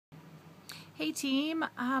Hey team,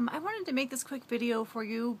 I wanted to make this quick video for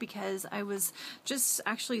you because I was just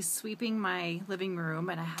actually sweeping my living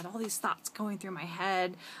room and I had all these thoughts going through my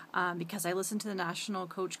head because I listened to the National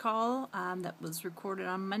Coach Call that was recorded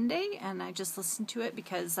on Monday, and I just listened to it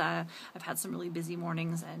because I've had some really busy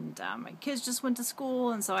mornings and my kids just went to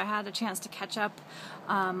school, and so I had a chance to catch up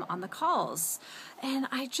on the calls. And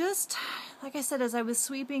I just, like I said, as I was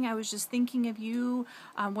sweeping, I was just thinking of you,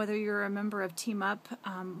 whether you're a member of Team Up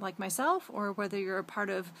like myself, or whether you're a part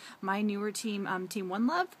of my newer team, Team One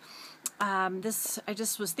Love. I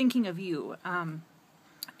just was thinking of you.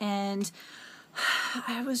 And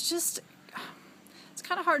I was just, it's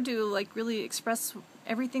kind of hard to like really express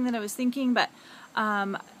everything that I was thinking, but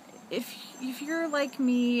if you're like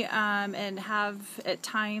me and have at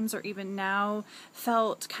times or even now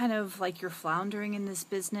felt kind of like you're floundering in this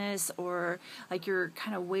business, or like you're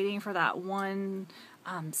kind of waiting for that one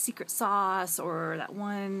secret sauce or that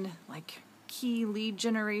one like key lead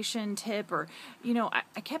generation tip, or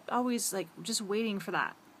I kept always like just waiting for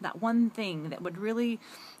that one thing that would really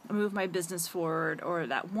move my business forward, or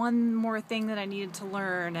that one more thing that I needed to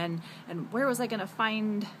learn, and where was I going to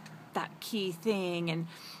find that key thing. And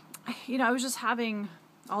I was just having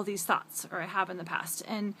all these thoughts, or I have in the past.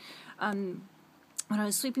 And when I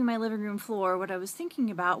was sweeping my living room floor, what I was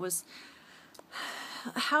thinking about was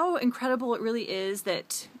how incredible it really is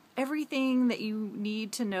that everything that you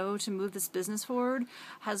need to know to move this business forward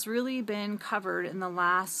has really been covered in the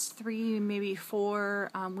last 3, maybe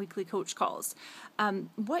 4 weekly coach calls.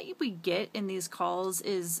 What we get in these calls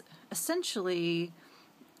is essentially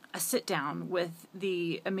a sit down with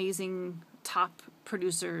the amazing top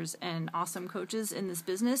producers and awesome coaches in this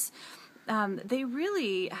business. They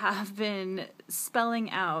really have been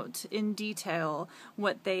spelling out in detail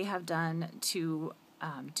what they have done to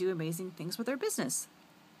do amazing things with their business.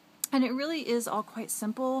 And it really is all quite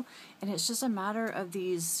simple, and it's just a matter of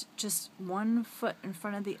these just one foot in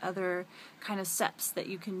front of the other kind of steps that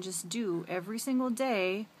you can just do every single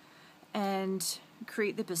day and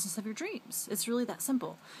create the business of your dreams. It's really that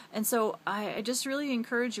simple. And so I just really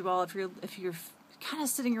encourage you all, if you're kind of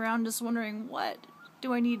sitting around just wondering, what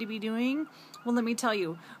do I need to be doing? Well, let me tell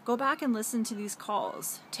you, go back and listen to these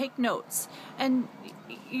calls, take notes, and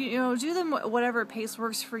do them whatever pace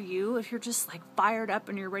works for you. If you're just like fired up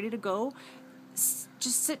and you're ready to go,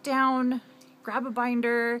 just sit down, grab a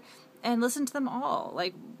binder, and listen to them all,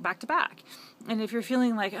 like back to back. And if you're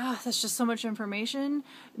feeling like, oh, that's just so much information,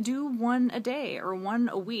 do one a day or one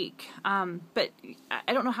a week. But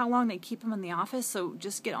I don't know how long they keep them in the office, so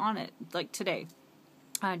just get on it, like today.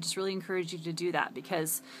 I just really encourage you to do that,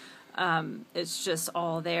 because it's just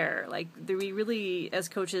all there. Like, we really, as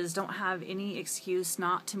coaches, don't have any excuse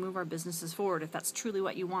not to move our businesses forward if that's truly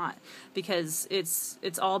what you want, because it's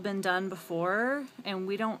all been done before, and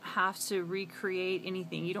we don't have to recreate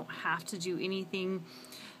anything. You don't have to do anything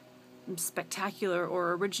spectacular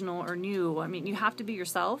or original or new. I mean, you have to be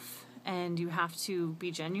yourself and you have to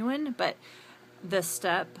be genuine, but the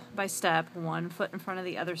step by step, one foot in front of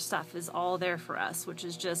the other stuff is all there for us, which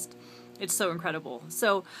is just, it's so incredible.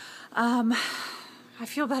 So I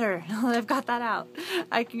feel better now that I've got that out.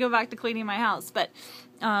 I can go back to cleaning my house. But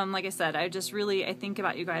like I said, I think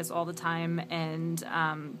about you guys all the time, and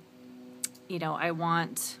I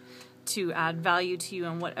want to add value to you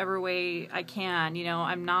in whatever way I can.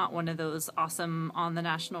 I'm not one of those awesome on the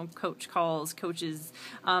National Coach Calls coaches,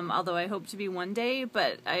 although I hope to be one day.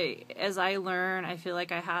 But as I learn, I feel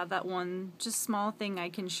like I have that one just small thing I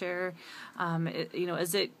can share.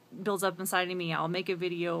 As it builds up inside of me, I'll make a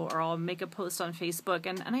video or I'll make a post on Facebook,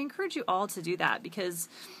 and I encourage you all to do that, because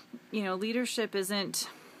leadership isn't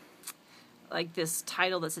like this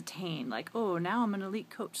title that's attained, like, oh, now I'm an elite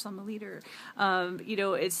coach, so I'm a leader.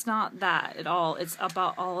 It's not that at all. It's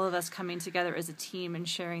about all of us coming together as a team and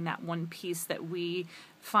sharing that one piece that we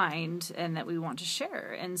find and that we want to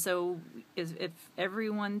share. And so if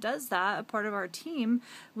everyone does that, a part of our team,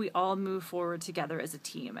 we all move forward together as a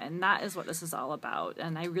team. And that is what this is all about.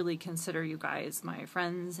 And I really consider you guys my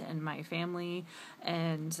friends and my family,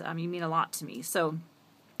 and you mean a lot to me. So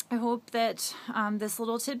I hope that this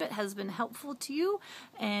little tidbit has been helpful to you,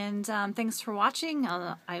 and thanks for watching.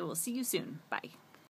 I will see you soon. Bye.